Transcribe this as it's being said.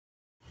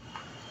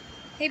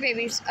Hey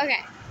babies. Okay,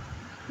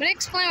 I'm gonna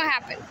explain what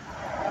happened.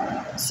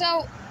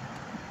 So,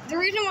 the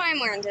reason why I'm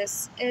wearing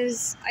this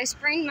is I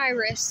sprained my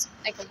wrist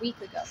like a week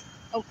ago.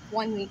 Oh,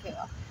 1 week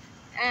ago.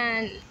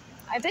 And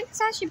I think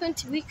it's actually been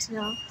 2 weeks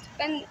now. It's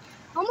been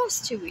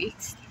almost 2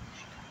 weeks.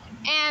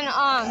 And,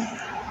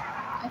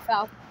 I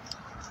fell.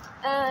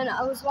 And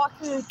I was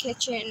walking in the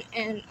kitchen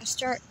and I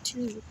start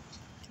to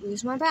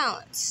lose my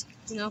balance,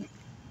 you know.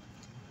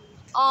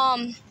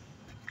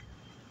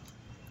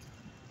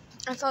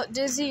 I felt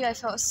dizzy, I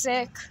felt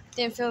sick,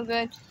 didn't feel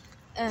good,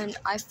 and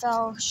I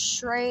fell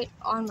straight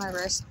on my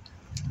wrist.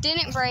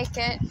 Didn't break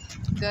it,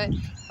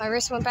 good. My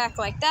wrist went back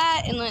like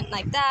that and went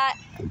like that.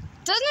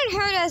 Doesn't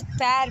hurt as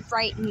bad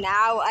right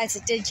now as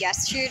it did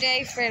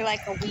yesterday for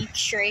like a week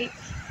straight,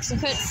 because I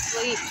couldn't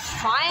sleep.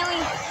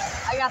 Finally,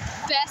 I got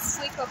the best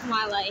sleep of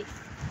my life.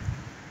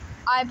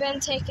 I've been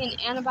taking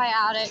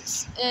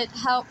antibiotics. It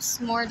helps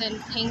more than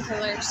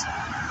painkillers,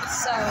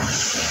 so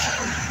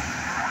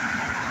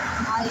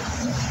I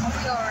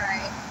feel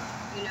alright,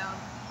 you know.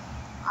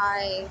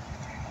 I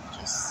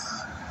just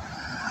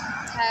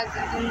have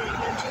an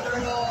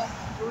internal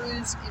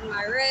bruise in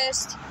my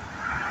wrist.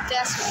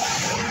 That's what I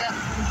ended up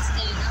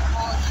staying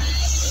up all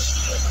night.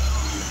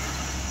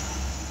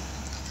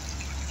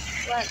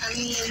 But I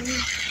mean,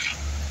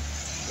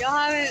 y'all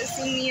haven't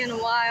seen me in a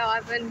while.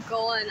 I've been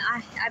kind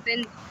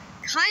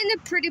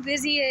of pretty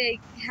busy. I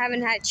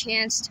haven't had a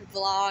chance to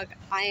vlog.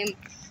 I am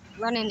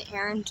running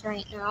errands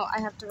right now.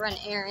 I have to run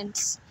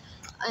errands.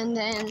 And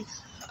then,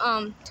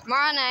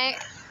 tomorrow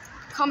night,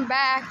 come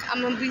back,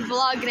 I'm gonna be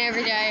vlogging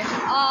every day.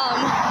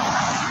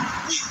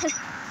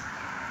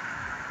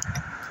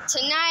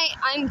 Tonight,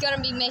 I'm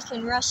gonna be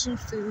making Russian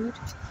food.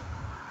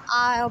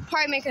 I'll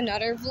probably make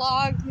another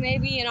vlog,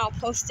 maybe, and I'll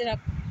post it up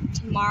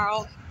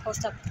tomorrow.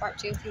 Post up part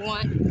 2 if you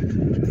want.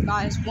 If you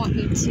guys want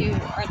me to,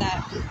 or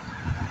that.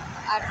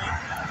 I don't know.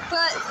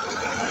 But,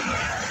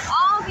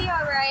 I'll be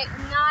alright.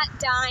 I'm not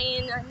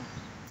dying. I'm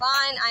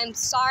fine. I'm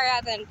sorry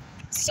I've been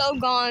so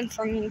gone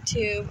from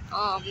YouTube.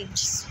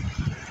 Just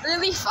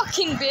really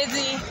fucking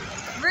busy,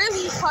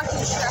 really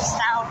fucking stressed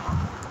out.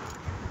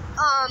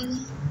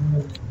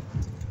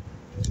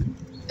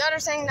 The other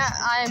thing that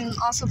I'm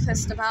also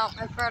pissed about,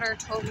 my brother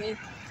told me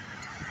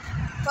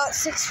about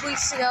 6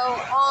 weeks ago,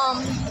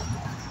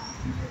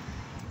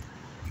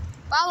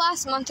 about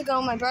last month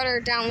ago, my brother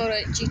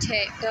downloaded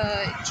GTA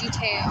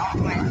off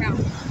my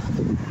account,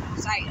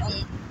 because I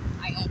own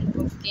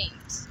both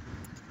games.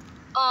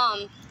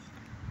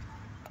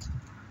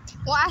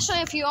 Well, actually,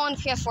 if you own the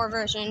PS4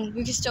 version,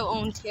 you can still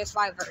own the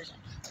PS5 version,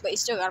 but you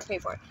still gotta pay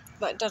for it,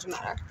 but it doesn't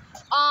matter.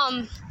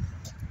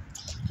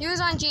 He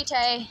was on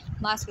GTA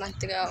last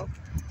month ago,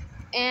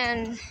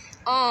 and,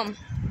 I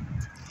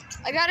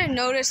got a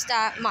notice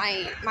that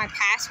my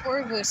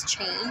password was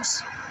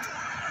changed,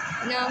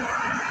 you know?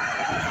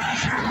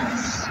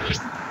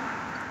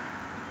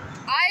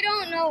 I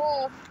don't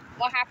know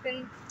what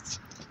happened,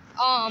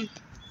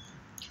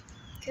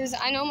 because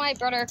I know my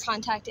brother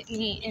contacted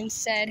me and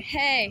said,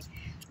 hey,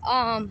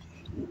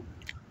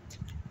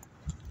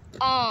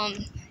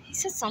 he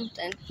said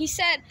something. He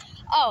said,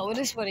 oh,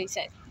 this is what he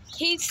said.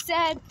 He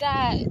said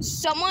that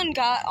someone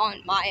got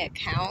on my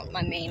account,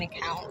 my main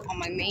account, on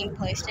my main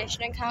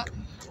PlayStation account,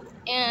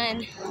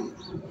 and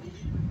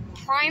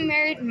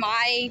primaried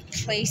my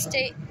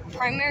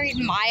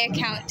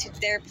account to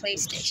their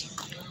PlayStation.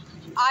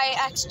 I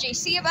asked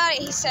JC about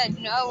it. He said,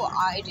 no,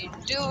 I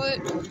didn't do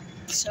it.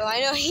 So I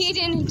know he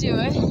didn't do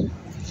it.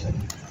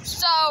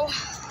 So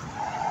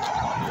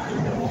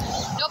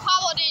no,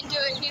 Pablo didn't do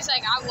it. He's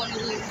like, I wouldn't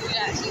even do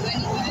that to you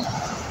anyway.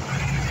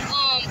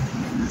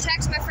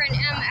 Text my friend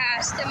M,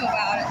 asked him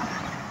about it,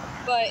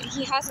 but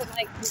he hasn't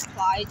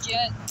replied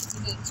yet. He's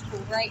in school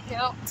right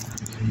now,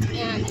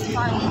 and he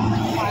finally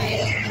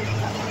replied.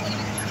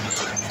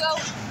 So,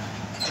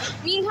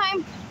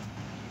 meantime,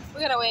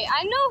 we gotta wait.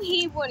 I know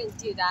he wouldn't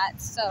do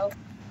that, so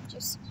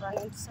just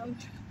running some,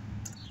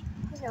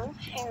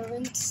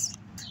 errands.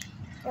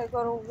 Gotta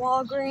go to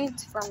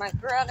Walgreens for my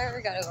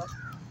brother. Gotta go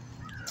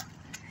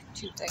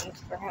 2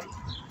 things for him.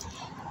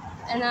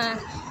 And then,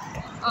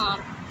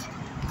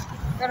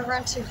 gotta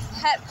run to the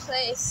pet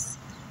place,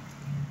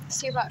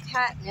 see about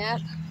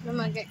catnip. I'm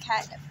gonna get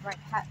catnip for my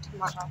cat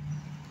tomorrow.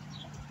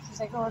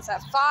 Because I go, it's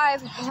at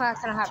 5, I'm not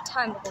gonna have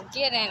time to go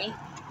get any.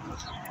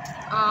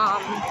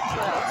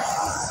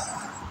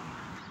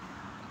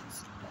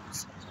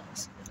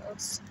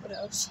 What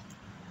else?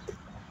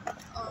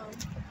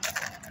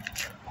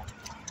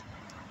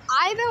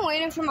 I've been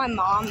waiting for my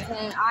mom,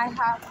 and I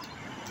have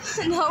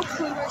no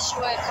clue where she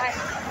went.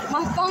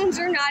 My phones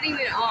are not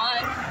even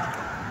on,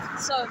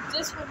 so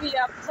this will be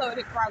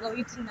uploaded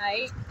probably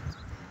tonight,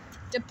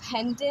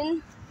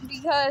 depending,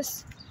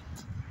 because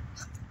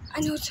I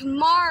know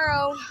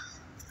tomorrow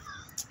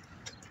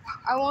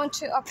I want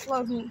to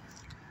upload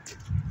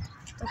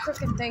the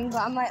cooking thing,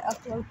 but I might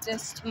upload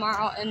this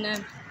tomorrow, and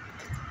then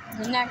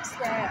the next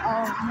day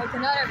I'll make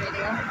another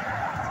video.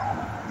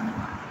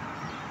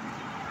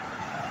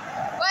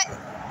 But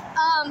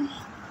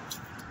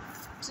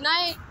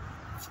tonight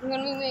I'm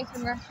gonna be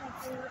making Russian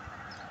food.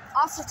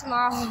 Also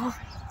tomorrow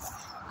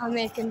I'm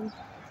making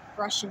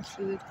Russian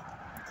food.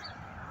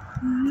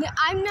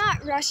 I'm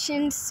not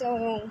Russian,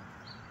 so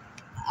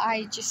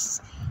I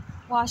just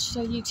watched a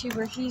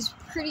YouTuber. He's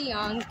pretty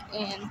young,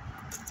 and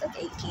it's like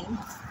 18. Same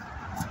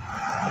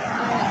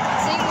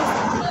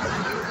as 11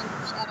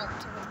 years, shout out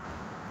to him.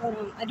 But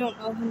I don't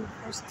know him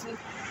personally.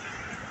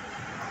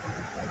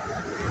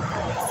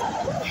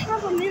 I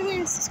have 1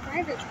 million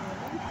subscribers,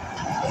 man.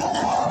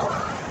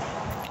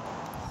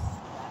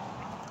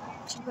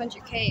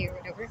 200K or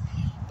whatever.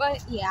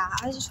 But yeah,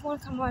 I just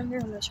want to come on here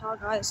and let y'all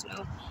guys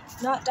know.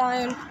 Not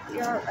dying,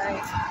 you're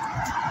alright.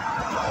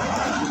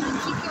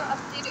 Keep you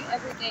updated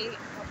every day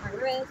about my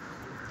wrist.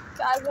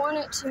 I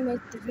wanted to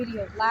make the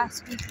video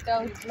last week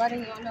though,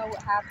 letting y'all know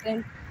what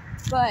happened.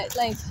 But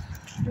like,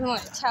 I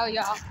want to tell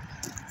y'all.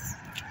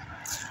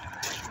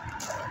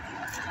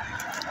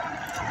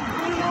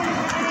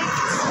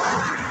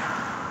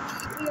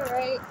 You're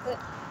right, but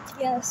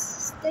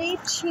yes, stay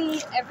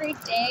tuned every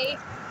day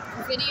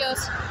for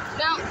videos.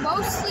 Now,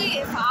 mostly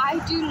if I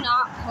do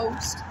not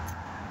post,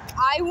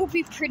 I will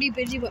be pretty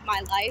busy with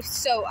my life,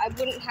 so I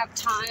wouldn't have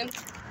time.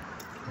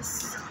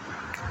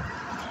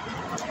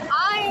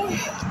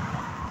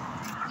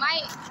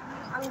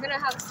 I'm gonna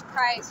have a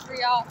surprise for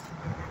y'all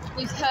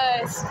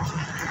because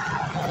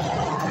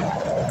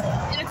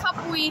in a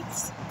couple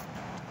weeks,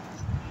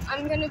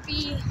 I'm gonna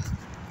be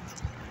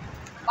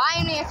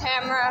buying me a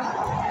camera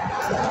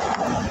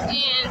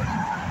and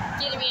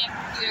getting me a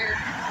computer,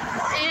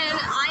 and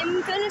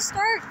I'm gonna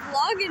start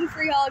vlogging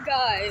for y'all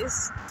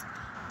guys.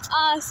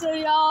 So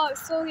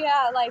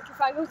yeah, like if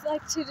I go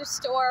to the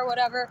store or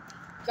whatever,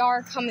 y'all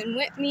are coming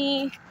with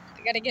me.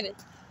 I gotta get a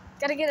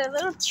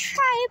little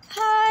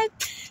tripod.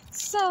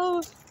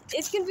 So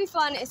it's gonna be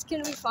fun.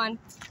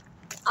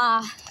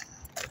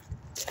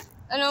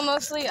 I know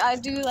mostly I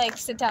do like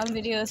sit down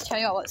videos, tell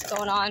y'all what's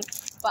going on,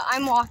 but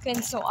I'm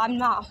walking, so I'm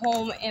not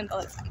home, and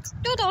but I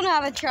still don't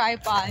have a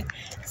tripod.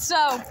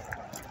 So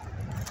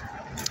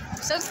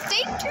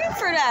stay tuned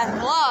for that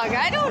vlog.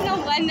 I don't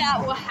know when that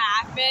will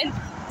happen.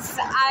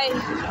 So I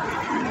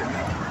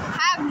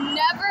have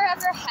never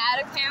ever had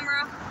a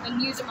camera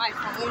and using my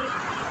phone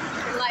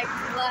for like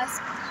the last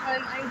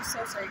time. I'm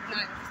so sorry.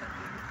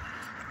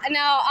 And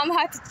now I'm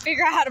gonna have to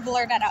figure out how to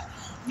blur that out.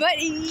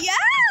 But yeah,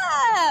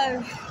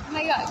 oh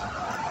my god,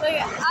 like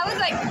I was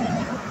like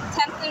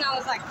tempted. I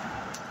was like,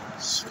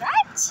 should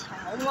I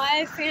tell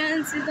my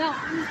fans about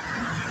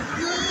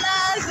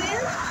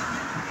vlogging?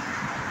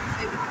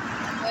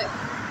 But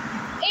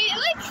it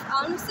like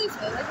honestly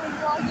feels like I'm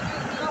vlogging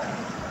right now.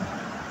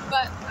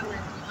 But I'm gonna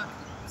do not.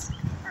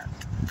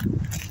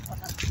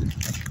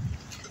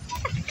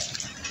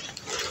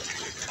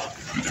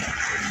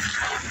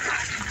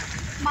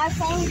 My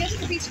phone gets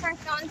to be turned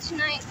on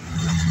tonight.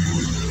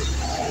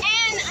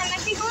 And I'm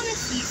actually going to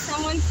see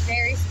someone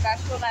very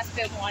special that's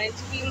been wanting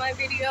to be in my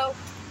video.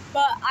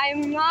 But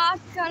I'm not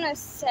gonna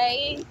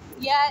say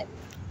yet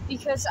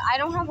because I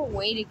don't have a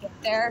way to get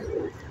there.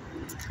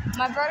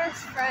 My brother's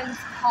friend's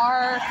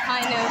car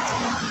kind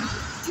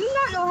of, do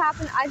not know what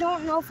happened. I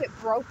don't know if it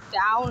broke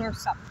down or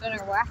something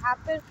or what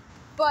happened,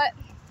 but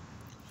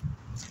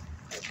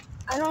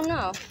I don't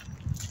know.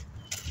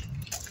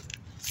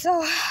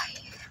 So,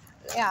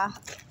 yeah.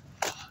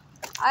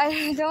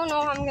 I don't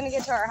know how I'm gonna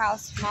get to our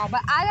house tomorrow,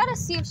 but I gotta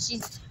see if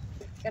she's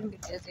gonna be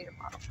busy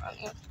tomorrow for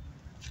me.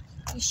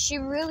 She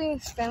really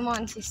has been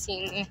wanting to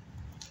see me.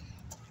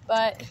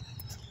 But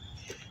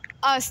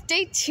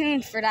stay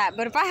tuned for that.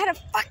 But if I had a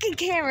fucking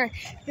camera,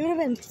 it would have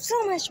been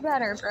so much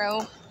better,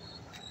 bro.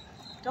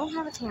 Don't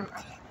have a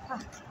camera.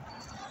 Fuck.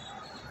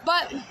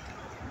 But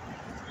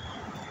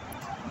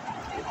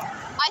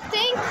I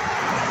think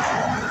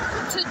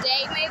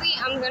today maybe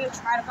I'm gonna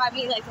try to buy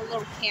me like a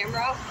little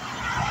camera.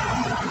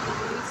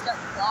 When we start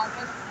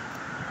vlogging.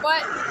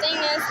 But the thing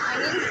is, I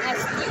need an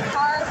SD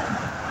card.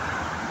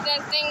 The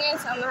thing is,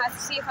 I'm gonna have to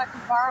see if I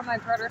can borrow my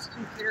brother's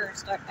computer and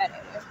start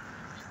editing.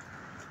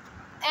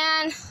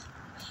 And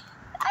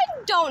I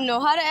don't know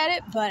how to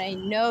edit, but I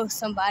know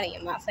somebody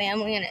in my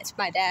family, and it's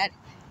my dad.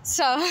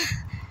 So,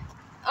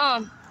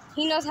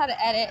 he knows how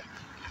to edit.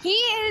 He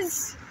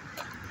is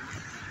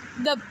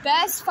the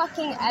best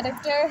fucking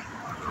editor.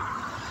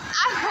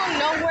 I don't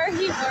know where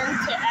he learned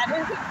to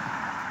edit,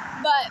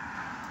 but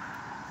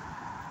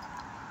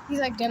he's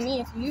like, Demi,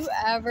 if you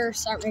ever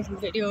start making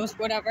videos,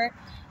 whatever,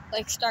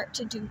 like start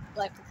to do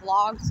like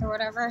vlogs or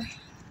whatever,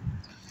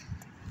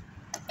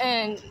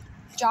 and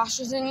Josh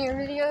is in your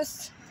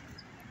videos,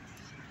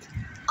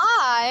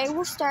 I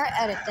will start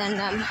editing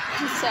them.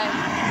 He said,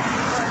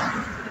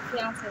 the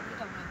fiance, we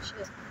don't know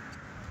shit.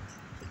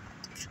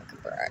 Fucking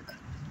brag.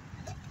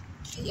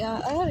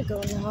 Yeah, I gotta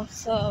go now,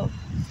 so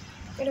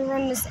I'm gonna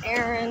run this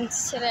errand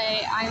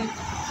today. I'm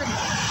pretty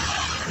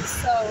busy,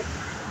 so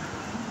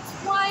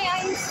why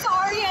I'm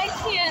sorry I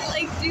can't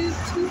like do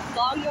too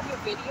long of a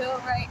video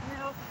right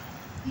now.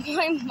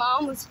 My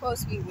mom was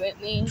supposed to be with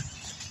me,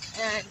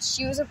 and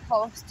she was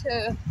supposed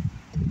to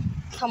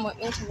come with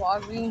me to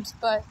Walgreens,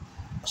 but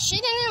she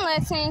didn't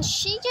listen.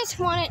 She just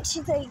wanted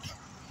to like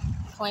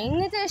clean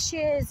the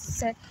dishes.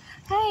 Said,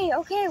 "Hey,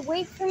 okay,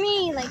 wait for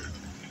me." Like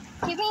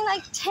give me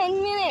like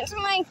 10 minutes.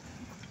 I'm like,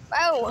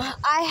 bro,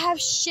 I have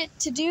shit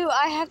to do.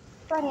 I have to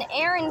run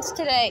errands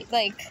today.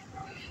 Like,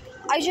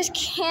 I just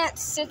can't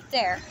sit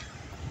there.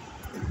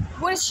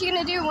 What is she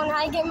gonna do when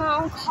I get my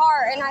own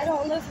car and I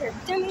don't live here?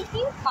 They're making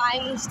me buy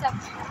me stuff.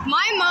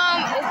 My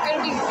mom is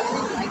gonna be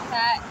rude like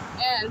that,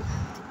 and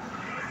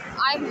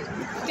I'm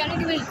gonna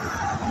be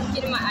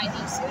getting my ID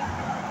soon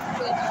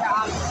for the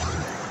job.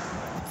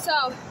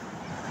 So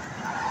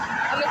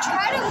I'm gonna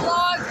try to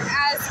vlog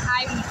as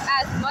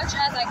much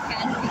as I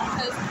can,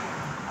 because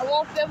I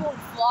won't be able to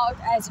vlog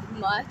as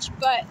much,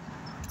 but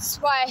that's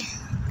why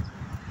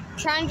I'm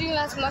trying to do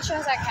as much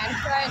as I can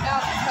right now,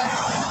 because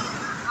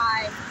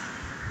I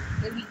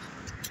really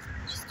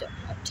just don't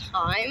have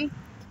time.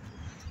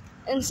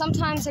 And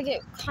sometimes I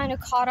get kind of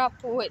caught up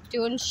with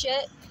doing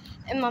shit,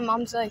 and my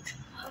mom's like,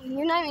 oh,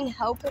 you're not even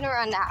helping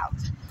around the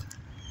house.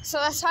 So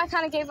that's why I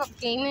kind of gave up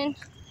gaming,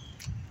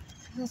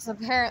 because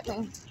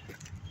apparently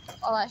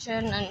all that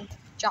shit, and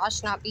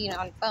Josh not being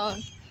on the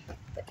phone.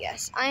 But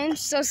yes, I am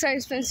so sorry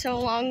it's been so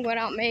long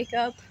without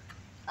makeup.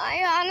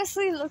 I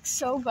honestly look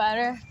so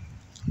better.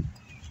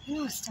 You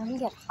know, it's starting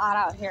to get hot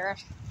out here.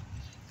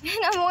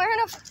 And I'm wearing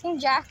a fucking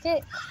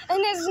jacket, and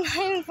it's not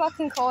even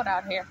fucking cold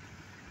out here.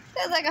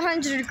 It's like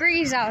 100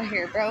 degrees out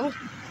here, bro.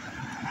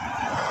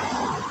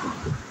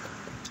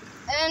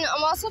 And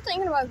I'm also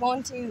thinking about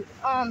going to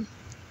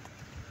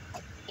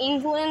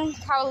England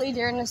probably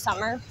during the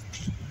summer.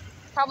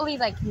 Probably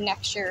like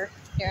next year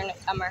during the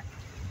summer.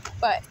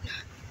 But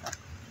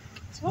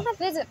I want to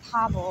visit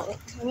Pablo.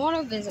 I want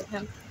to visit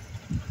him.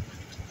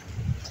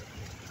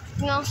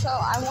 And also,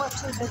 I want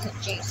to visit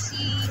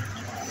JC.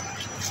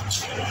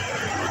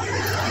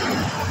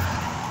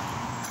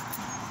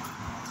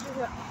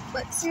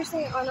 But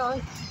seriously,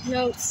 on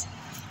notes,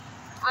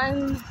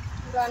 I'm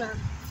gonna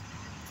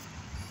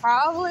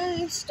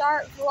probably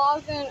start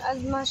vlogging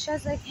as much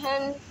as I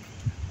can.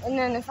 And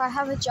then if I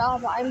have a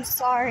job, I'm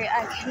sorry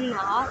I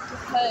cannot,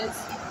 because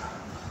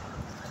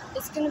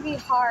it's gonna be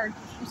hard,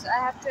 because I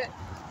have to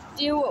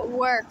deal with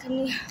work,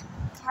 and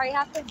I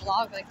have to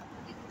vlog like a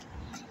week,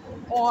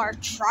 or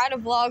try to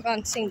vlog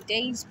on same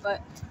days,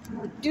 but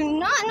do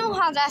not know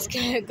how that's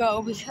gonna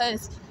go,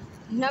 because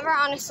I've never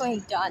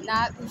honestly done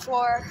that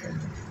before,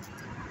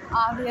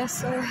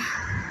 obviously.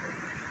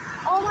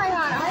 Oh my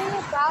god, I am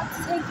about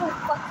to take my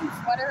fucking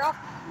sweater off.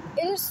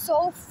 It is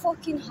so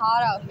fucking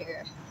hot out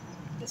here.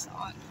 This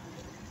on.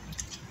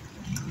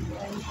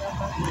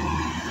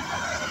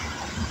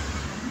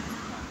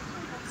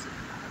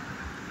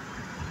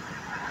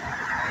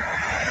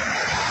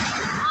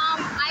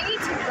 I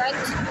need to run to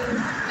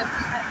the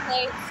pet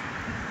place.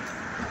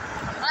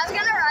 I was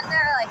gonna run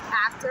there like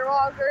after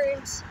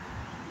Walgreens,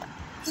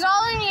 because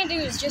all I need to do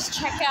is just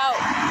check out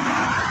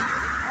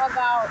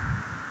about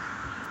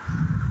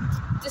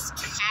this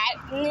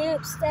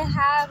catnips they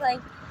have.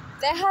 Like,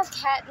 they have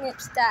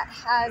catnips that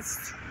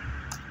has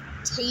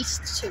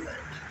taste to it.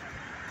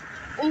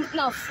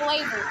 No,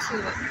 flavor to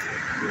it.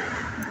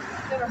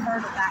 Never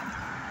heard of that.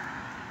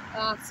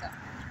 So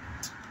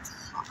it's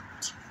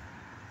hot.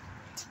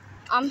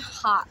 I'm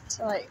hot.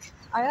 Like,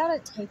 I gotta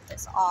take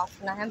this off,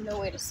 and I have no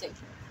way to sit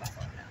here.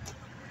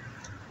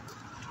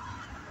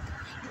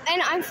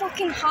 And I'm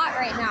fucking hot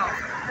right now.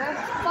 I'm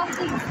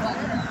fucking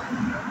sweating.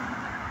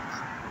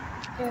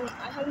 And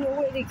I have no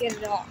way to get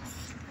it off.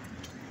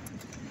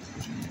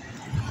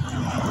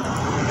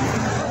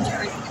 I'm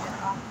trying to get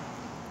it off.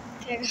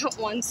 Okay, I got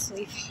one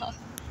sleeve off.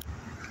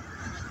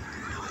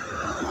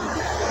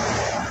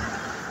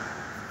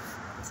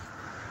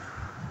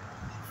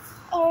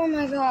 Oh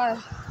my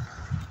god.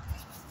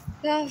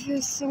 That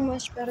feels so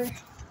much better.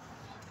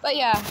 But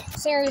yeah,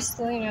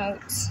 seriously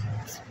notes.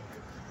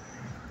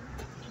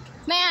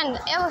 Man,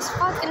 it was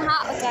fucking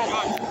hot with that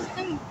on.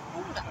 I'm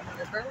cold out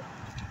here, bro.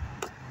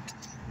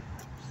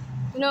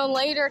 You know,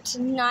 later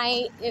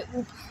tonight, it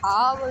will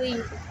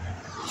probably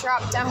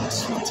drop down to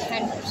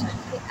 10%.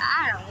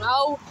 I don't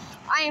know.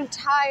 I am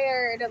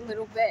tired a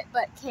little bit,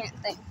 but can't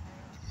think.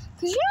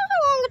 Because you know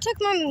how long it took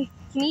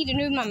me to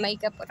do my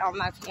makeup without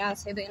my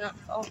fiance being on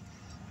the phone?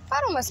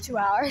 About almost 2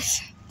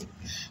 hours.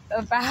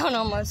 About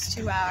almost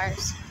 2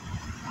 hours.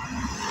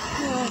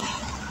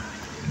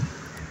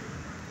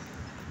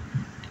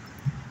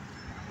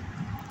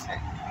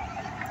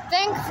 I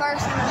think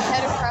first I'm going to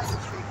head across the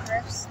street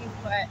first, see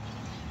what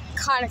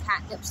kind of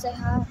catnips they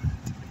have.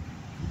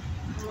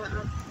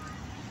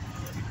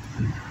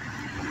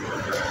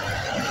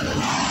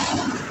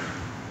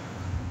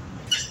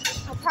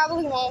 I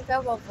probably won't be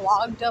able to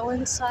vlog though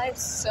inside,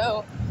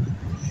 so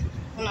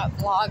well, not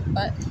vlog,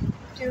 but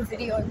do a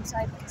video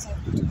inside. Because I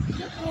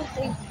don't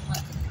think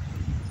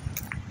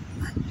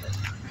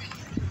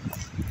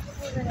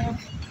over there.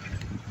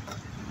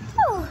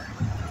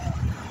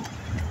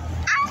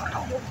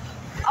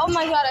 Oh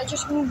my god, I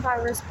just moved my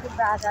wrist pretty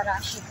bad. That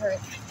actually hurt.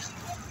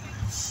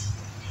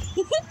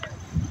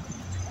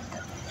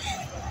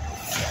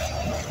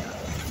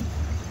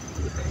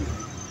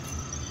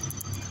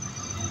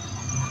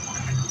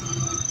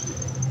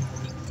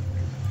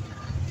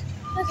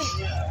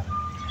 Okay.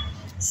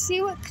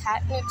 See what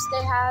catnips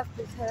they have,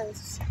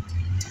 because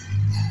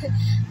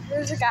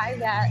There's a guy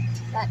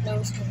that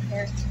knows me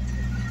here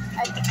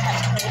at the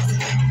pet place.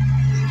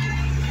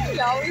 He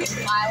always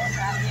smiles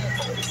at me.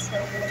 It's so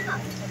weird.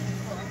 Not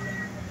typical.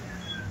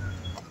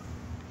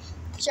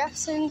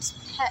 Jefferson's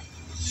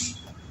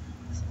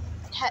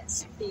pet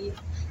speed.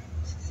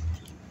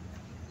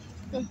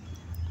 I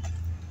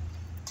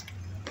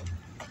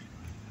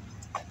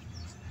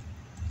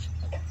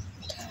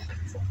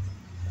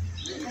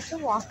have to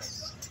walk.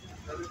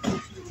 I'm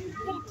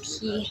gonna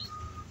pee.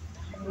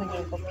 I'm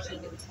gonna go pee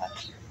and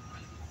such.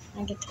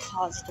 I get to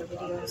pause the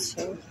video,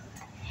 so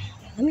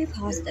let me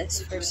pause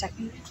this for a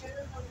second.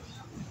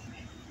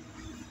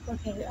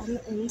 Okay, I'm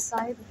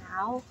inside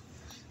now.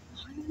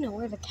 I don't even know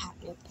where the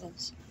catnip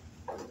is.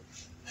 Am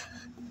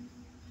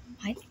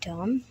I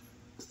dumb?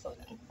 Hold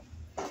on.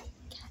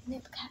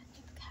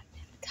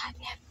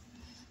 Catnip.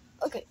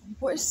 Okay,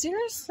 we're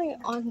seriously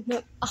on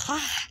the.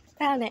 Aha!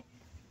 Found it.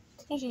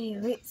 Okay,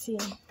 let's see.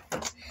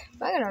 I'm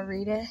not gonna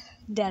read it.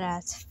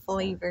 Deadass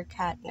flavor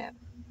catnip.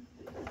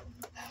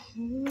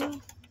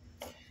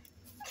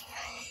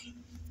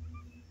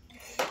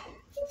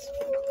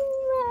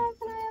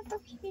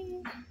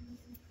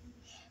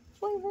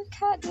 Flavor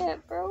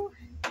catnip, bro.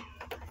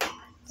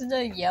 It's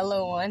the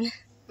yellow one.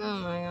 Oh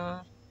my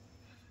god.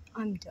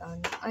 I'm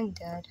done. I'm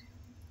dead.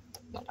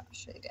 Not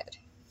actually dead.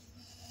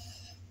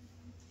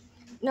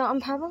 No, I don't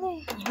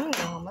know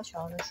how much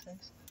all this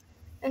is.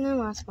 And then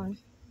last one.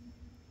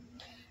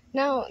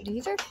 Now,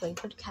 these are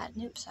flavored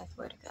catnips, I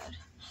swear to God.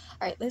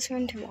 Alright, let's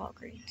run to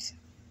Walgreens.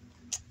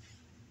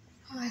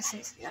 Oh, I say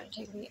it's gotta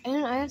take me.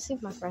 And I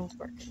think my friend's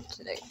working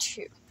today,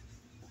 too.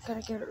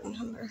 Gotta get her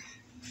number.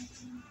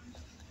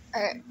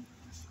 Alright,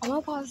 I'm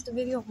gonna pause the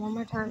video one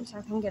more time so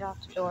I can get out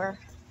the door.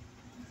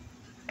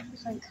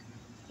 It's like,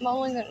 I'm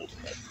only gonna do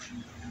like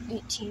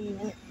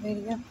 18-minute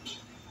video.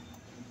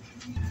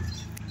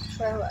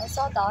 So I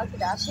saw Dog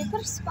Dash. She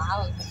put a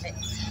smile on her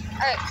face.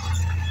 Alright.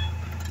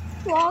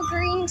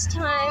 Walgreens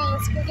time.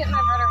 Let's go get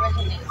my brother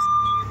with him.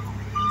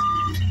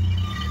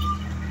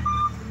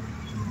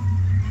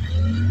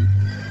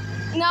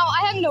 Now,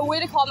 I have no way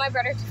to call my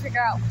brother to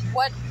figure out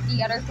what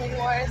the other thing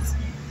was.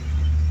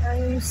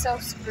 I'm so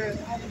screwed.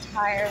 I'm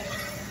tired.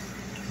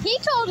 He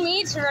told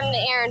me to run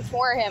the errand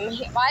for him.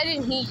 Why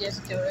didn't he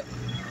just do it?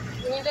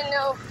 Even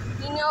though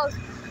he knows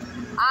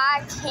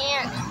I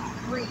can't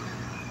read.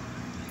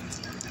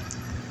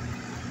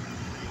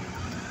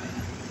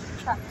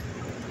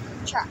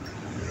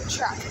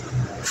 Truck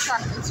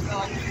is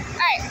going.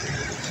 Alright.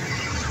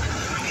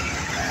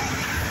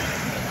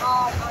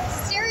 On a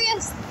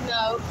serious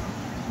note,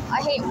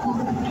 I hate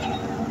walking.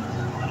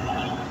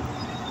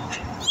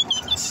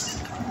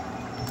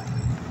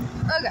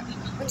 Okay,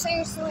 I'm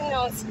seriously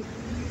no.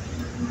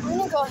 I'm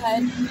gonna go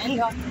ahead and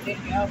end off the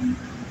video.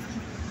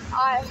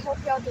 I hope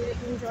y'all did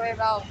enjoy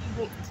about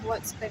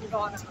what's been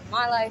going on in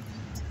my life,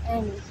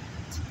 and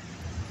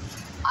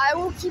I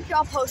will keep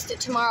y'all posted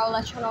tomorrow,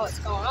 let y'all know what's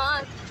going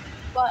on.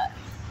 But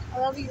I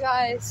love you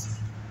guys.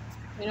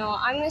 You know,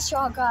 I miss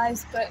y'all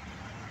guys, but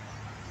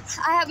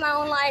I have my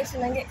own life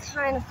and I get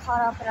kind of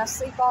caught up and I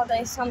sleep all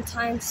day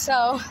sometimes,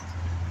 so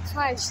that's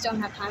why I just don't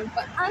have time.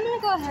 But I'm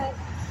gonna go ahead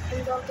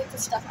and go get the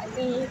stuff I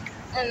need,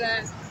 and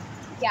then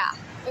yeah.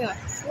 Anyway,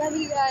 love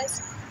you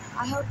guys.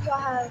 I hope y'all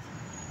have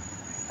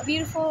a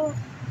beautiful,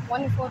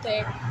 wonderful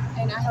day,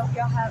 and I hope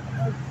y'all have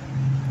a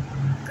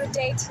good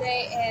day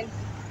today, and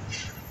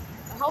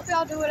I hope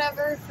y'all do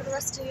whatever for the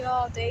rest of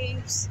y'all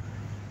days,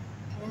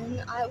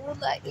 and I will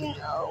let you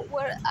know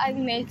what I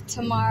make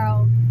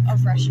tomorrow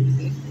of Russian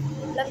food.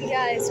 Love you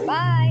guys.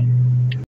 Bye.